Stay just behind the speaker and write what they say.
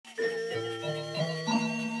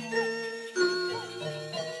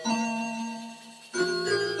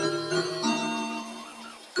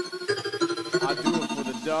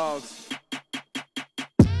dogs.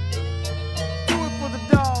 Do it for the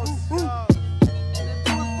dogs. Do it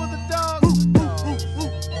for the dogs.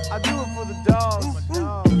 I do it for the dogs.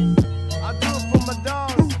 I do it for my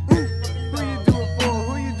dogs. Who you do it for?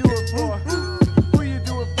 Who you do it for? Who you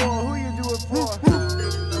do it for? Who you do it for?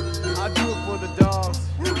 I do it for the dogs.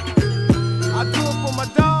 I do it for my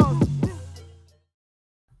dogs.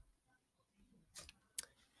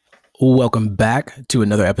 Welcome back to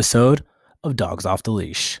another episode of Dogs Off the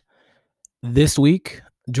Leash. This week,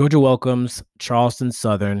 Georgia welcomes Charleston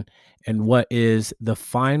Southern in what is the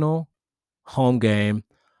final home game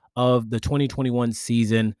of the 2021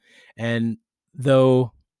 season. And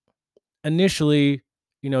though initially,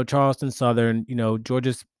 Charleston Southern,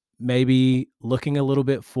 Georgia's maybe looking a little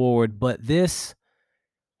bit forward, but it's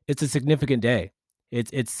a significant day.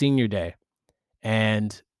 It's senior day.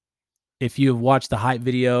 And if you've watched the hype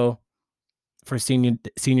video for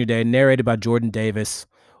senior day narrated by Jordan Davis,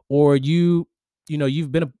 or you've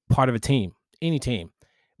been a part of a team, any team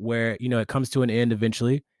where, it comes to an end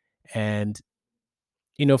eventually. And,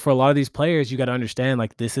 for a lot of these players, you got to understand,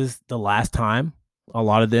 like, this is the last time a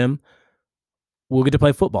lot of them will get to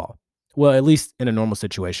play football. Well, at least in a normal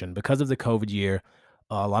situation. Because of the COVID year,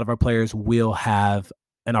 a lot of our players will have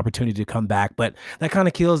an opportunity to come back, but that kind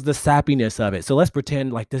of kills the sappiness of it. So let's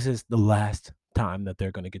pretend like this is the last time that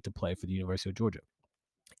they're going to get to play for the University of Georgia.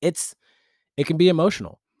 It can be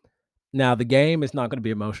emotional. Now, the game is not going to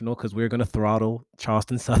be emotional because we're going to throttle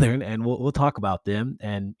Charleston Southern, and we'll talk about them.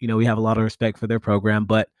 And, we have a lot of respect for their program.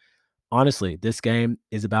 But honestly, this game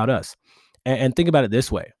is about us. And think about it this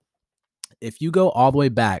way. If you go all the way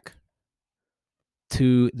back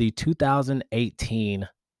to the 2018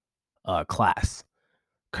 class,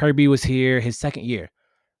 Kirby was here his second year.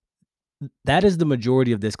 That is the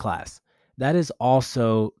majority of this class. That is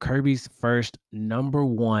also Kirby's first number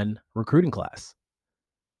one recruiting class.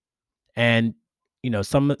 And,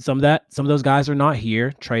 some of those guys are not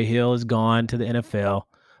here. Trey Hill is gone to the NFL.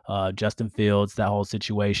 Justin Fields, that whole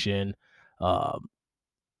situation.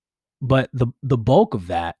 But the bulk of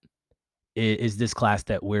that is this class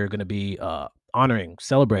that we're going to be honoring,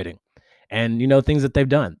 celebrating, and, things that they've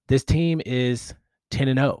done. This team is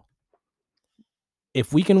 10-0.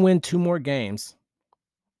 If we can win 2 more games,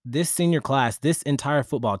 this senior class, this entire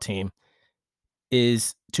football team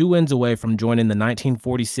is 2 wins away from joining the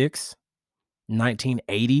 1946,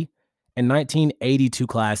 1980, and 1982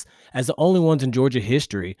 class as the only ones in Georgia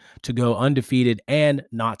history to go undefeated and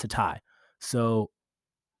not to tie. So,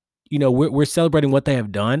 we're celebrating what they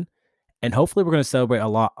have done, and hopefully we're going to celebrate a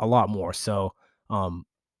lot more. So,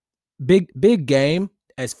 big game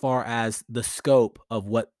as far as the scope of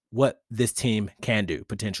what this team can do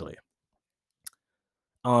potentially.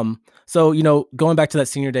 So, going back to that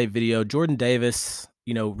senior day video, Jordan Davis,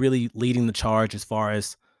 really leading the charge as far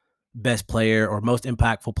as best player or most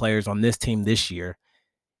impactful players on this team this year.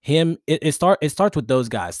 It starts with those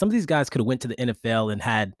guys. Some of these guys could have went to the NFL and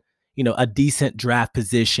had, a decent draft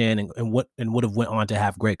position and would have went on to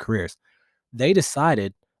have great careers. They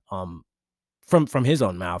decided, from his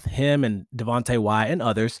own mouth, him and Devontae Wyatt and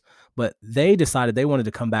others, but they decided they wanted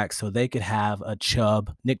to come back so they could have a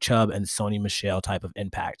Nick Chubb and Sony Michel type of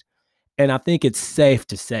impact. And I think it's safe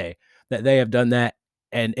to say that they have done that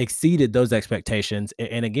and exceeded those expectations.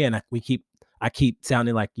 And again, I keep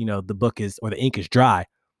sounding like, the book is, or the ink is dry.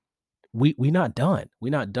 We're not done. We're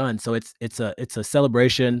not done. So it's a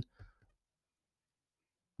celebration,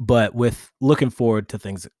 but with looking forward to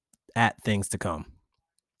things to come.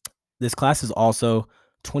 This class is also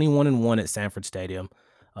 21-1 at Sanford Stadium,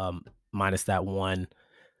 minus that one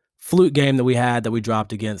fluke game that we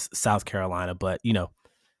dropped against South Carolina. But, I'm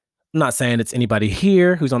not saying it's anybody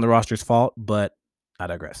here who's on the roster's fault, but I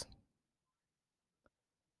digress.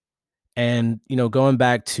 And, going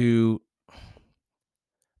back to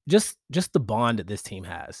just the bond that this team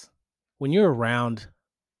has. When you're around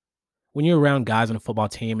guys on a football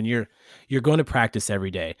team and you're going to practice every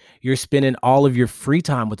day, you're spending all of your free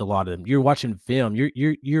time with a lot of them. You're watching film.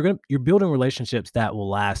 You're building relationships that will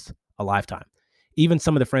last a lifetime. Even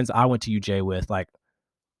some of the friends I went to UJ with, like,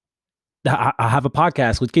 I have a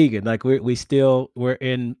podcast with Keegan. Like, we're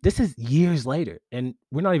in, this is years later, and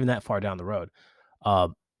we're not even that far down the road.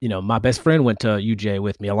 My best friend went to UJ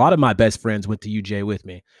with me. A lot of my best friends went to UJ with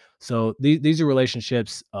me. So these are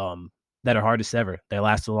relationships that are hard to sever. They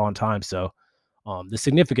last a long time. So the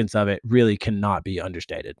significance of it really cannot be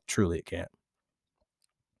understated. Truly, it can't.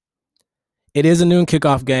 It is a noon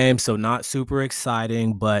kickoff game, so not super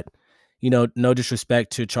exciting, but, no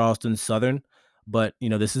disrespect to Charleston Southern, but,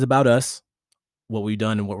 this is about us, what we've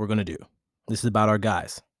done and what we're going to do. This is about our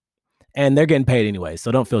guys. And they're getting paid anyway,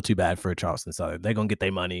 so don't feel too bad for Charleston Southern. They're gonna get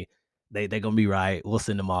their money. They're gonna be right. We'll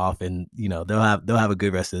send them off, and they'll have a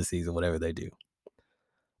good rest of the season, whatever they do.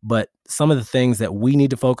 But some of the things that we need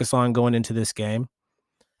to focus on going into this game,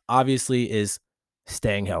 obviously, is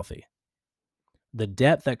staying healthy. The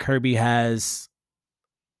depth that Kirby has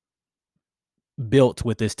built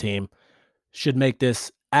with this team should make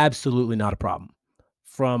this absolutely not a problem.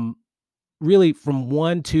 From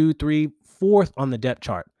 1, 2, 3, 4th on the depth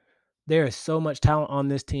chart. There is so much talent on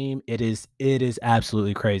this team. It is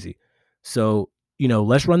absolutely crazy. So,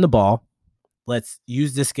 let's run the ball. Let's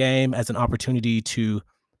use this game as an opportunity to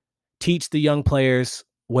teach the young players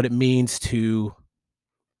what it means to,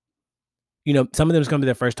 some of them is going to be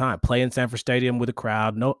their first time play in Sanford Stadium with a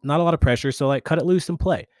crowd. No, not a lot of pressure. So cut it loose and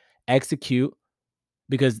play, execute,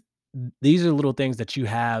 because these are little things that you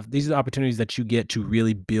have. These are the opportunities that you get to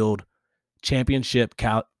really build championship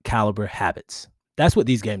caliber habits. That's what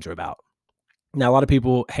these games are about. Now, a lot of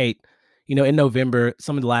people hate, in November,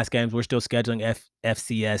 some of the last games, we're still scheduling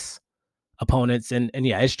FCS opponents. And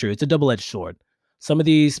yeah, it's true. It's a double-edged sword. Some of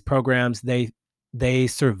these programs, they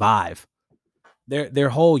survive. Their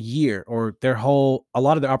whole year or a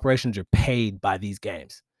lot of their operations are paid by these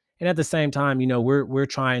games. And at the same time, we're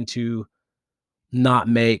trying to not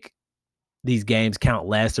make these games count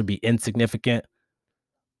less or be insignificant.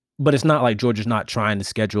 But it's not like Georgia's not trying to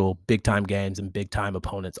schedule big-time games and big-time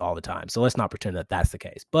opponents all the time. So let's not pretend that that's the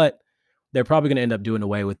case. But they're probably going to end up doing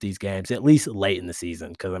away with these games, at least late in the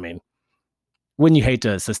season. Because, wouldn't you hate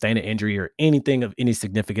to sustain an injury or anything of any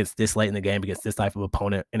significance this late in the game against this type of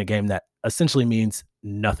opponent in a game that essentially means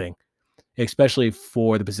nothing, especially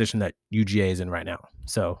for the position that UGA is in right now?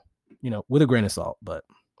 So, with a grain of salt, but...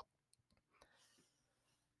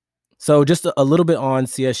 So just a little bit on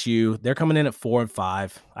CSU. They're coming in at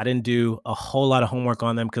 4-5. I didn't do a whole lot of homework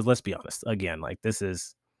on them because let's be honest. Again,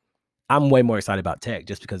 I'm way more excited about Tech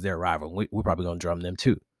just because they're a rival. We're probably going to drum them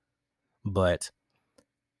too. But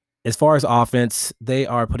as far as offense, they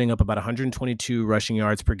are putting up about 122 rushing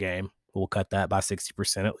yards per game. We'll cut that by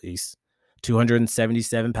 60% at least.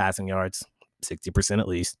 277 passing yards, 60% at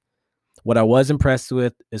least. What I was impressed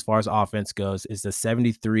with as far as offense goes is the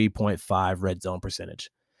 73.5 red zone percentage.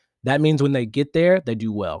 That means when they get there, they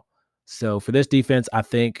do well. So for this defense, I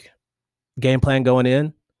think game plan going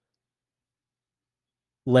in,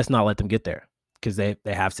 let's not let them get there because they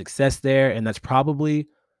have success there, and that's probably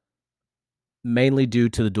mainly due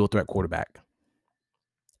to the dual threat quarterback.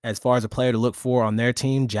 As far as a player to look for on their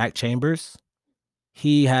team, Jack Chambers,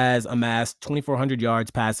 he has amassed 2,400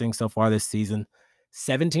 yards passing so far this season,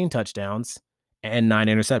 17 touchdowns, and 9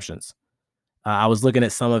 interceptions. I was looking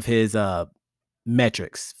at some of his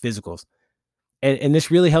metrics, physicals. And this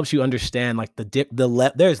really helps you understand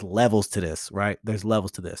there's levels to this, right? There's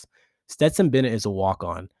levels to this. Stetson Bennett is a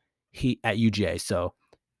walk-on at UGA. So,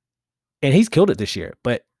 and he's killed it this year,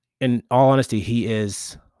 but in all honesty, he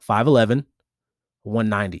is 5'11",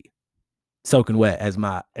 190. Soaking wet, as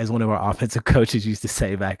one of our offensive coaches used to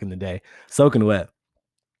say back in the day. Soaking wet.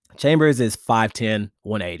 Chambers is 5'10",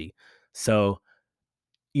 180. So,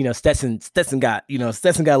 Stetson got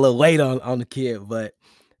a little weight on the kid, but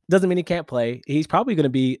doesn't mean he can't play. He's probably going to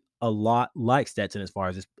be a lot like Stetson as far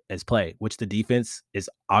as his play, which the defense is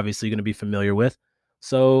obviously going to be familiar with.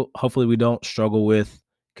 So hopefully we don't struggle with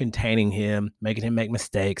containing him, making him make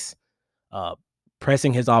mistakes,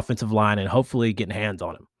 pressing his offensive line, and hopefully getting hands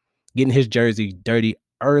on him, getting his jersey dirty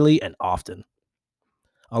early and often.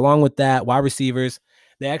 Along with that, wide receivers,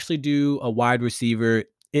 they actually do a wide receiver.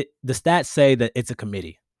 The stats say that it's a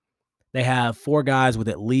committee. They have 4 guys with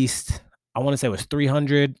at least, I want to say it was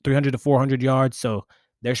 300 to 400 yards. So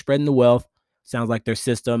they're spreading the wealth. Sounds like their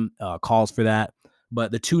system calls for that.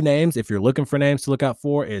 But the 2 names, if you're looking for names to look out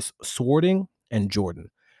for, is Swarding and Jordan.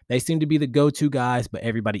 They seem to be the go-to guys, but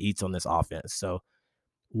everybody eats on this offense. So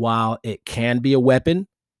while it can be a weapon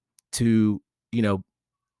to,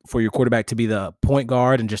 for your quarterback to be the point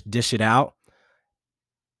guard and just dish it out,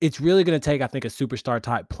 it's really going to take, I think, a superstar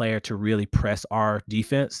type player to really press our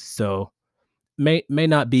defense. So may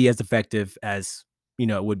not be as effective as,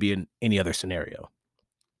 it would be in any other scenario.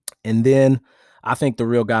 And then I think the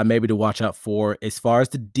real guy maybe to watch out for as far as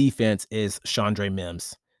the defense is Chandre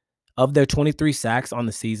Mims. Of their 23 sacks on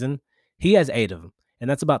the season, he has 8 of them, and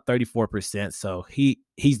that's about 34%. So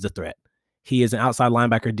he's the threat. He is an outside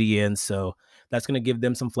linebacker DN, so that's going to give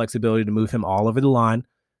them some flexibility to move him all over the line.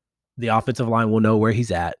 The offensive line will know where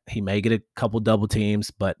he's at. He may get a couple double teams,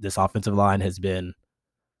 but this offensive line has been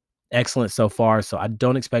excellent so far. So I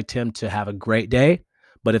don't expect him to have a great day.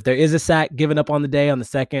 But if there is a sack given up on the day on the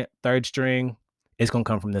second, third string, it's going to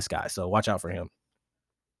come from this guy. So watch out for him.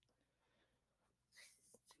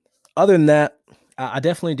 Other than that, I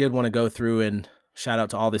definitely did want to go through and shout out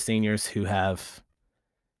to all the seniors who have,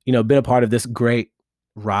 been a part of this great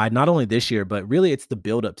ride, not only this year, but really it's the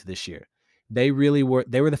build up to this year. They were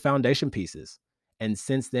the foundation pieces. And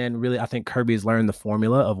since then, really, I think Kirby has learned the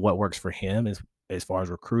formula of what works for him as far as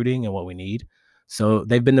recruiting and what we need. So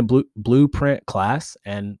they've been the blueprint class,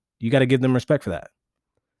 and you got to give them respect for that.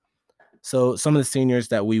 So some of the seniors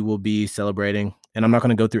that we will be celebrating, and I'm not going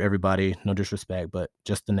to go through everybody, no disrespect, but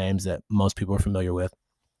just the names that most people are familiar with.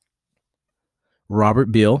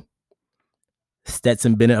 Robert Beal.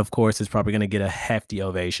 Stetson Bennett, of course, is probably going to get a hefty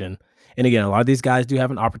ovation. And again, a lot of these guys do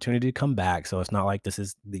have an opportunity to come back, so it's not like this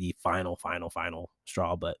is the final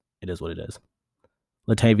straw, but it is what it is.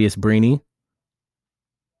 Latavius Brini,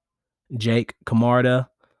 Jake Camarda,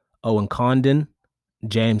 Owen Condon,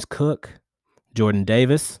 James Cook, Jordan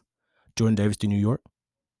Davis to New York,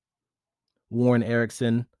 Warren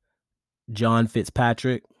Erickson, John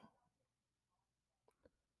Fitzpatrick,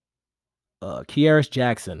 Kearis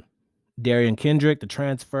Jackson, Darian Kendrick, the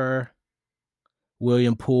transfer,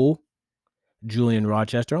 William Poole, Julian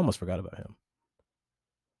Rochester, almost forgot about him,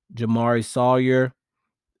 Jamari Sawyer,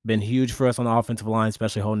 been huge for us on the offensive line,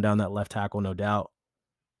 especially holding down that left tackle, no doubt.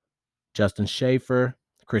 Justin Schaefer,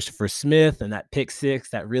 Christopher Smith, and that pick six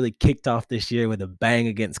that really kicked off this year with a bang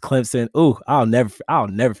against Clemson. Ooh, I'll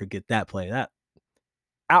never forget that play. That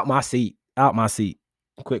out my seat.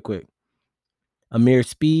 Quick. Amir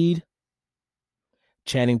Speed,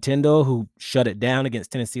 Channing Tindall, who shut it down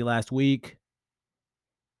against Tennessee last week.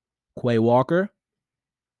 Quay Walker,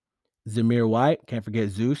 Zamir White, can't forget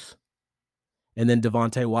Zeus, and then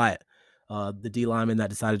Devontae Wyatt, the D lineman that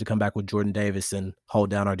decided to come back with Jordan Davis and hold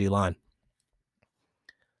down our D line.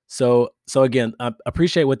 So again, I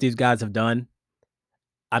appreciate what these guys have done.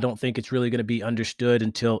 I don't think it's really going to be understood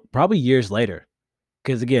until probably years later.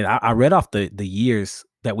 Because again, I read off the years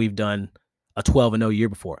that we've done a 12-0 year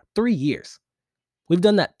before. 3 years. We've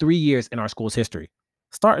done that 3 years in our school's history,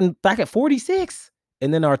 starting back at 46.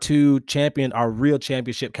 And then our real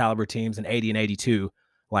championship caliber teams in 80 and 82.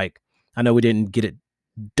 Like, I know we didn't get it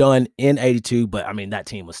done in 82, but I mean, that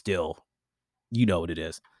team was still, you know what it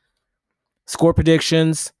is. Score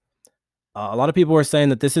predictions. A lot of people are saying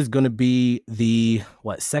that this is going to be the,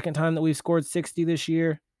 second time that we've scored 60 this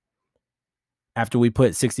year after we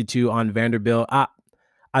put 62 on Vanderbilt. I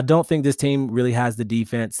don't think this team really has the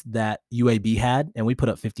defense that UAB had, and we put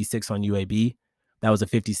up 56 on UAB. That was a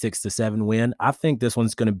 56-7 win. I think this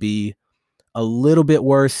one's going to be a little bit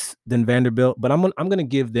worse than Vanderbilt, but I'm going to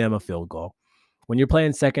give them a field goal. When you're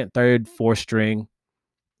playing second, third, fourth string,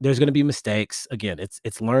 there's going to be mistakes. Again,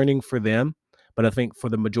 it's learning for them, but I think for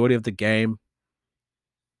the majority of the game,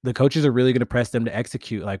 the coaches are really going to press them to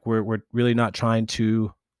execute. Like, we're really not trying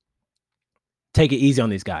to take it easy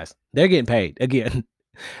on these guys. They're getting paid. Again,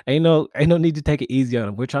 ain't no need to take it easy on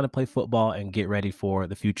them. We're trying to play football and get ready for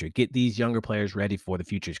the future. Get these younger players ready for the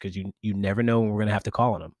future, because you never know when we're going to have to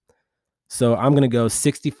call on them. So I'm going to go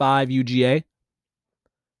 65 UGA,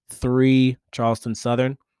 3 Charleston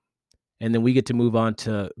Southern, and then we get to move on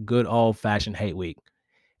to good old-fashioned hate week.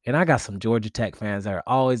 And I got some Georgia Tech fans that are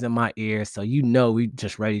always in my ear, so we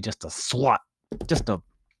just ready just to swat, just to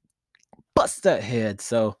bust that head.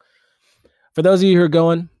 So for those of you who are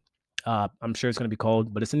going, I'm sure it's going to be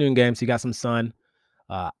cold, but it's a noon game, so you got some sun.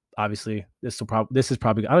 Obviously, this is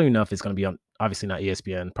probably, I don't even know if it's going to be on, obviously not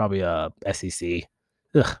ESPN, probably SEC.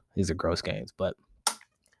 Ugh, these are gross games, but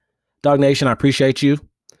Dog Nation, I appreciate you.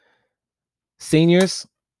 Seniors,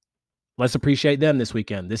 let's appreciate them this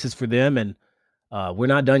weekend. This is for them, and we're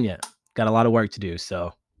not done yet. Got a lot of work to do,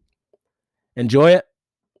 so enjoy it,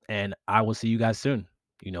 and I will see you guys soon.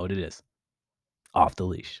 You know what it is. Off the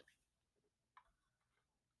leash.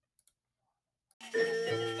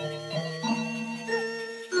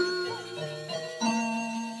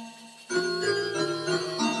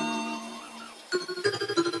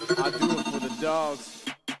 I do it for the dogs.